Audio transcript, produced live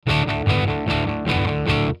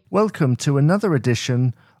Welcome to another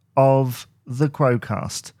edition of the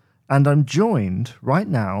Quocast, and I'm joined right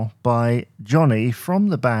now by Johnny from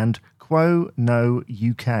the band Quo-No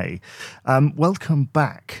UK. Welcome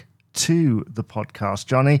back to the podcast,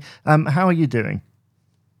 Johnny. How are you doing?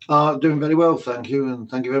 Doing very well, thank you,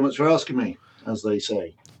 and thank you very much for asking me, as they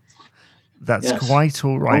say. That's quite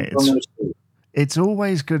all right. It's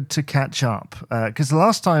always good to catch up, because the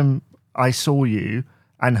last time I saw you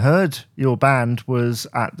and heard your band was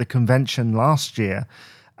at the convention last year.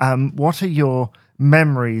 What are your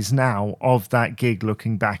memories now of that gig,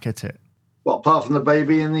 looking back at it? Well, apart from the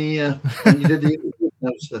baby and the when you did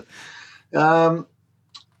the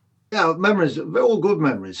memories, all good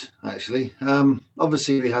memories, actually.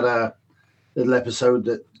 Obviously, we had a little episode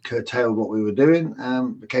that curtailed what we were doing.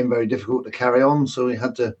 Became very difficult to carry on, so we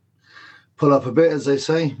had to pull up a bit, as they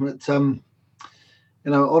say. But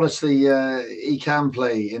honestly, he can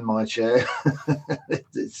play in my chair.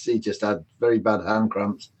 He just had very bad hand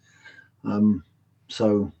cramps.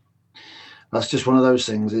 So that's just one of those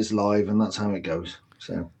things. It's live, and that's how it goes.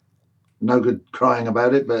 So no good crying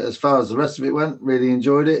about it. But as far as the rest of it went, really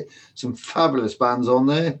enjoyed it. Some fabulous bands on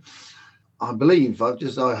there. I believe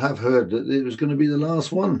I have heard that it was going to be the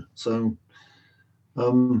last one. So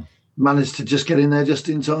managed to just get in there just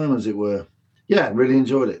in time, as it were. Yeah, really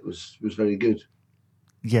enjoyed it. It was very good.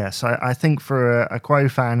 Yes, I think for a Quo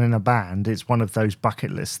fan in a band, it's one of those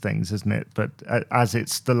bucket list things, isn't it? But as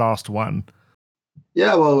it's the last one.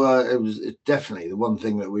 Yeah, well, it's definitely the one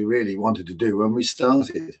thing that we really wanted to do when we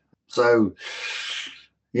started. So,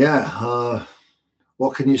 yeah,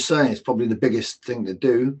 what can you say? It's probably the biggest thing to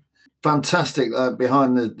do. Fantastic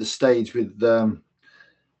behind the stage with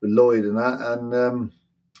Lloyd and that.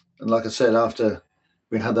 And like I said, after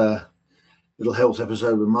we had a little health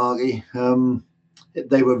episode with Margie,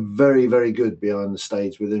 they were very, very good behind the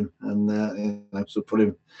stage with him, and so put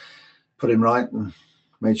him right and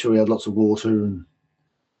made sure he had lots of water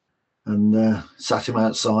and sat him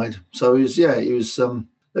outside. So it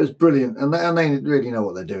was brilliant, and they really know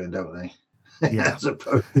what they're doing, don't they? Yeah. As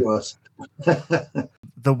opposed to us.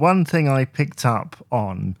 The one thing I picked up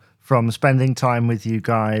on from spending time with you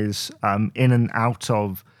guys in and out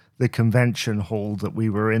of the convention hall that we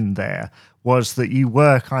were in there was that you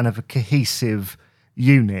were kind of a cohesive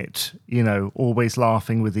unit, always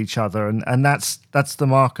laughing with each other, and that's the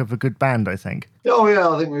mark of a good band, I think. Oh yeah,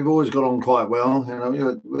 I think we've always got on quite well.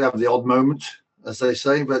 We have the odd moment, as they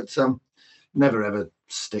say, but never ever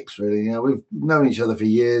sticks really. We've known each other for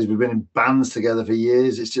years. We've been in bands together for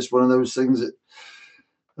years. It's just one of those things that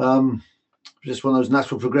just one of those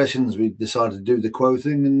natural progressions. We decided to do the Quo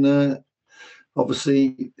thing, and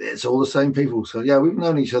obviously it's all the same people. So yeah, we've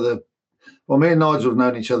known each other. Well, me and Nigel have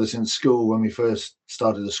known each other since school, when we first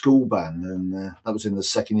started a school band, and that was in the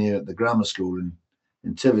second year at the grammar school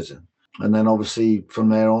in Tiverton. And then obviously from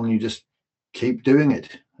there on, you just keep doing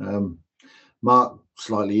it. Mark,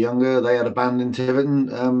 slightly younger, they had a band in Tiverton,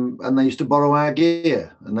 and they used to borrow our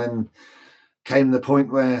gear. And then came the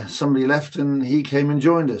point where somebody left and he came and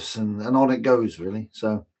joined us, and on it goes, really.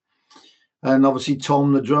 So, and obviously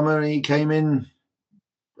Tom, the drummer, he came in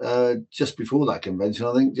just before that convention,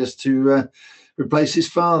 I think, just to replace his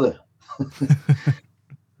father.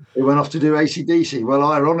 He went off to do AC/DC. Well,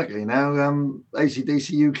 ironically now,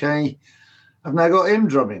 AC/DC UK have now got him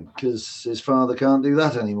drumming because his father can't do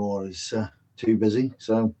that anymore. He's too busy.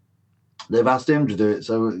 So they've asked him to do it.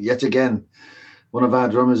 So yet again, one of our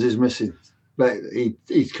drummers is missing. But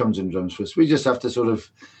he comes and drums for us. We just have to sort of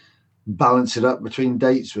balance it up between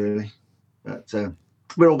dates, really. But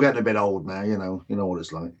we're all getting a bit old now, you know what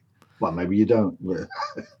it's like. Well, maybe you don't.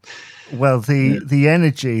 Well, the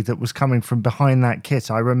energy that was coming from behind that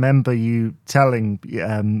kit, I remember you telling,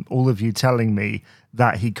 all of you telling me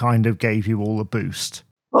that he kind of gave you all a boost.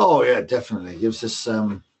 Oh yeah, definitely. Gives us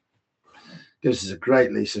a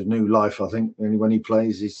great lease of new life, I think. When he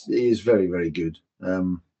plays, he is very, very good.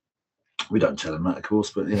 We don't tell him that, of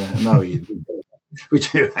course, but yeah, no, we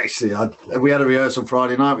do actually. We had a rehearsal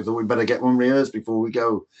Friday night. We thought we'd better get one rehearsed before we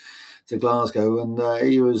go to Glasgow, and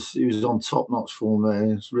he was on top-notch form there.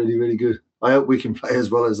 It's really, really good. I hope we can play as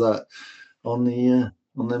well as that on the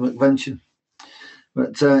convention.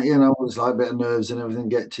 But it's like a bit of nerves and everything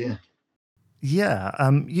get to you.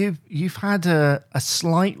 Yeah, you've had a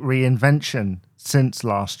slight reinvention since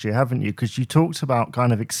last year, haven't you? Because you talked about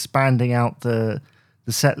kind of expanding out the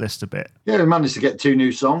set list a bit. Yeah, we managed to get 2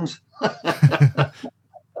 new songs.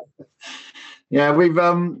 Yeah,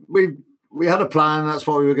 we had a plan. That's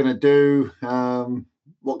what we were going to do.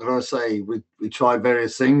 What can I say? We tried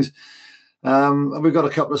various things. And we've got a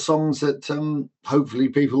couple of songs that hopefully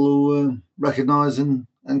people will recognise and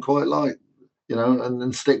quite like.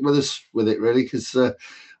 and stick with us with it, really, because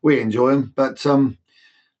we enjoy them. But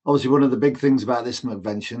obviously, one of the big things about this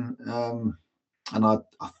convention, and I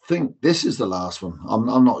think this is the last one.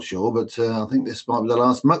 I'm not sure, but I think this might be the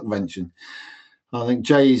last Muck convention. I think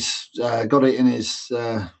Jay's got it in his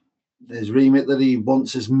remit that he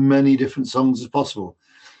wants as many different songs as possible.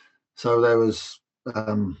 So there was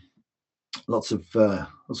lots of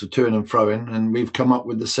toing and froing, and we've come up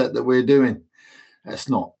with the set that we're doing. It's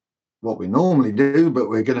not what we normally do, but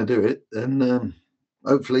we're going to do it, and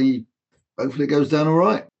hopefully it goes down all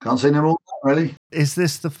right. Can't say no more, really. Is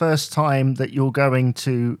this the first time that you're going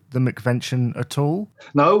to the McVention at all?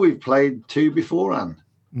 No, we've played 2 beforehand.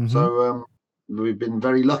 Mm-hmm. So we've been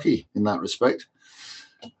very lucky in that respect.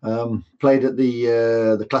 Played at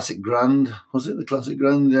the Classic Grand. Was it the Classic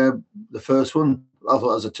Grand? The first one? I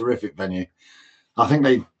thought it was a terrific venue. I think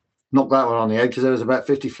they knocked that one on the head because there was about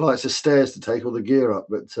 50 flights of stairs to take all the gear up.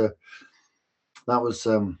 But that was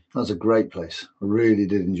a great place. I really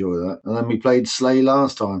did enjoy that. And then we played Slay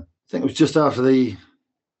last time. I think it was just after the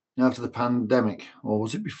pandemic, or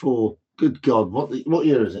was it before? Good God, what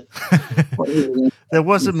year is it? There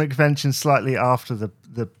was a McVention slightly after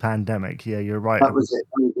the pandemic. Yeah, you're right. That was it.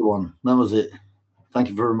 That was the one. That was it. Thank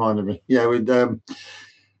you for reminding me. Yeah, we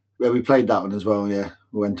played that one as well. Yeah,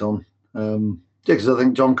 we went on. Because I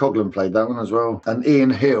think John Coughlin played that one as well, and Ian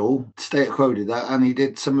Hill quoted that, and he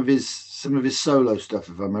did some of his solo stuff.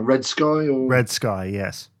 If I'm a Red Sky,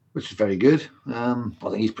 yes, which is very good. I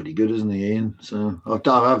think he's pretty good, isn't he, Ian? So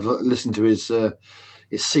I've listened to his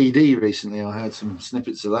CD recently. I heard some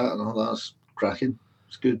snippets of that, and I thought that's cracking.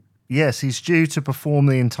 It's good. Yes, he's due to perform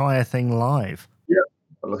the entire thing live. Yeah,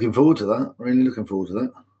 I'm looking forward to that. Really looking forward to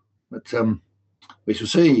that. But we shall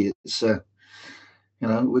see. It's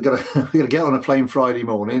we got to get on a plane Friday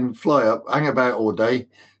morning, fly up, hang about all day,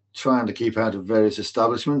 trying to keep out of various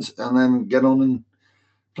establishments, and then get on and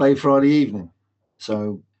play Friday evening.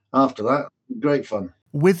 So after that, great fun.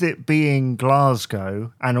 With it being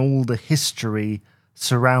Glasgow and all the history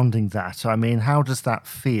surrounding that, I mean, how does that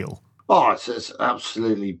feel? Oh, it's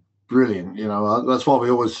absolutely brilliant. That's why we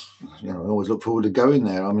always look forward to going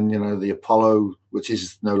there. I mean, the Apollo, which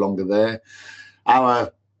is no longer there.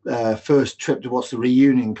 Our first trip to watch the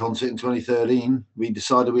reunion concert in 2013, we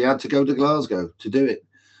decided we had to go to Glasgow to do it.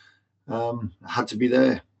 Had to be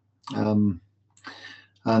there. And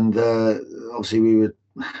obviously we were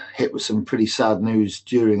hit with some pretty sad news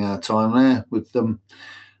during our time there with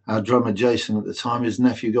our drummer Jason at the time. His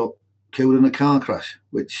nephew got killed in a car crash,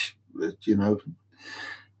 which,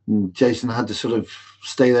 Jason had to sort of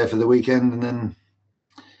stay there for the weekend and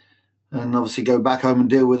obviously go back home and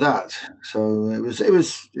deal with that. So it was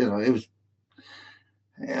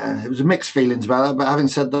mixed feelings about that. But having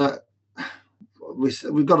said that,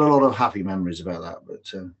 we've got a lot of happy memories about that.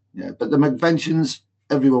 But but the McVentions,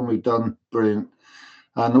 everyone we've done, brilliant,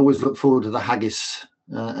 and always look forward to the haggis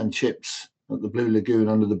and chips at the Blue Lagoon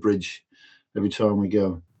under the bridge every time we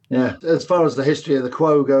go. Yeah, as far as the history of the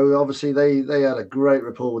Quo go, obviously they had a great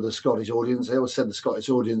rapport with the Scottish audience. They always said the Scottish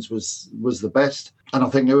audience was the best, and I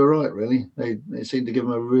think they were right. Really, they seemed to give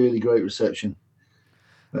them a really great reception.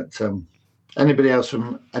 But anybody else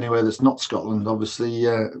from anywhere that's not Scotland, obviously,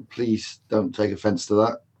 please don't take offence to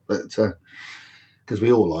that. But because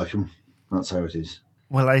we all like them, that's how it is.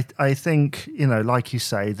 Well, I think, like you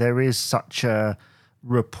say, there is such a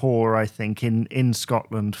rapport, I think, in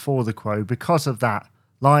Scotland for the Quo because of that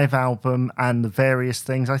live album and the various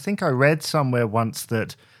things. I think I read somewhere once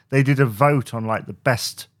that they did a vote on like the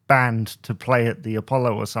best band to play at the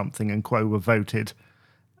Apollo or something, and Quo were voted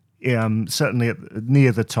certainly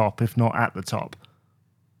near the top, if not at the top.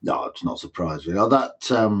 No, it's not surprising. That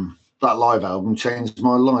live album changed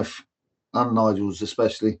my life, and Nigel's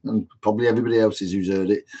especially, and probably everybody else's who's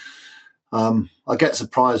heard it. I get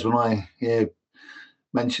surprised when I hear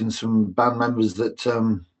mentions from band members that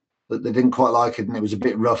they didn't quite like it and it was a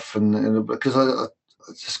bit rough, and because I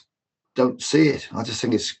just don't see it. I just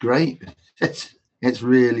think it's great. It's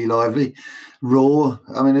really lively, raw.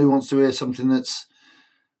 I mean, who wants to hear something that's,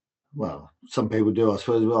 well, some people do, I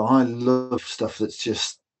suppose. Well, I love stuff that's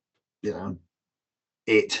just,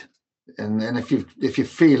 it. And if you're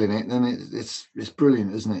feeling it, then it's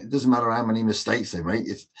brilliant, isn't it? It doesn't matter how many mistakes they make.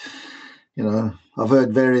 It's, I've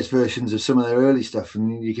heard various versions of some of their early stuff,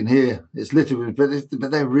 and you can hear it's littered,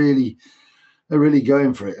 but they're really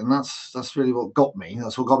going for it, and that's really what got me.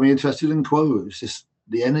 That's what got me interested in Quo. It was just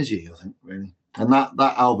the energy, I think, really, and that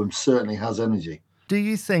album certainly has energy. Do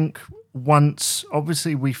you think once,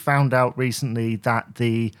 obviously, we found out recently that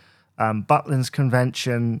the Butlins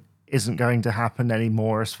convention isn't going to happen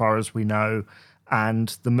anymore, as far as we know, and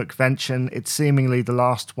the McVention. It's seemingly the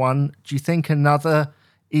last one. Do you think another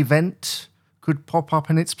event could pop up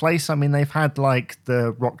in its place? I mean, they've had like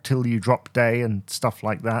the Rock Till You Drop Day and stuff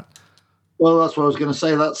like that. Well, that's what I was going to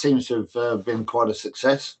say. That seems to have been quite a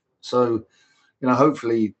success. So,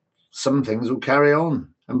 hopefully some things will carry on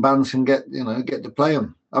and bands can get to play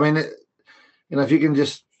them. I mean, if you can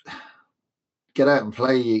just get out and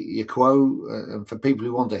play your Quo, and for people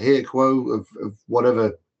who want to hear Quo of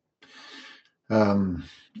whatever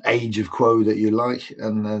age of Quo that you like,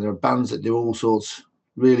 and there are bands that do all sorts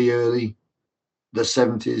really early, the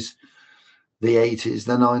 70s, the 80s,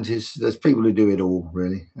 the 90s. There's people who do it all,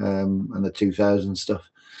 really, and the 2000 stuff.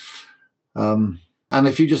 And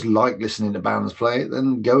if you just like listening to bands play it,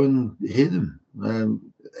 then go and hear them.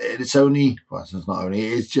 It's not only,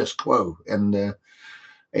 it's just Quo, and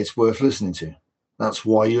it's worth listening to. That's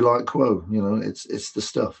why you like Quo. It's the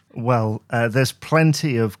stuff. Well, there's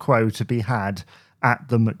plenty of Quo to be had at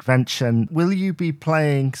the McVention. Will you be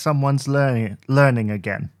playing Someone's Learning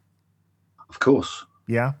again? Of course.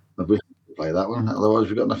 Yeah? We have to play that one, otherwise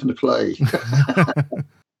we've got nothing to play.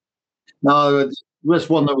 No, it's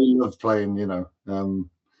one that we love playing, and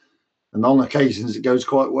on occasions it goes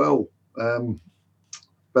quite well.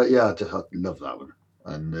 But yeah, I love that one,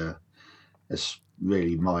 and it's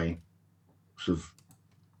really my sort of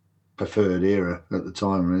preferred era at the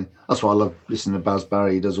time. Really, that's why I love listening to Baz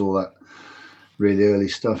Barry. He does all that really early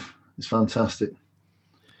stuff. It's fantastic.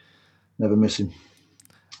 Never miss him.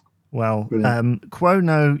 Well,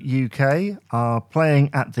 Quo-No UK are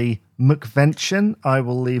playing at the McVention. I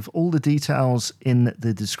will leave all the details in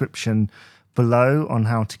the description below on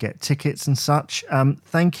how to get tickets and such.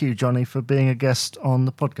 Thank you, Johnny, for being a guest on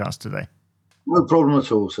the podcast today. No problem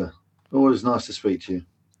at all, sir. Always nice to speak to you.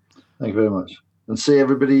 Thank you very much. And see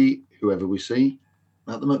everybody, whoever we see,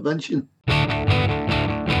 at the McVention.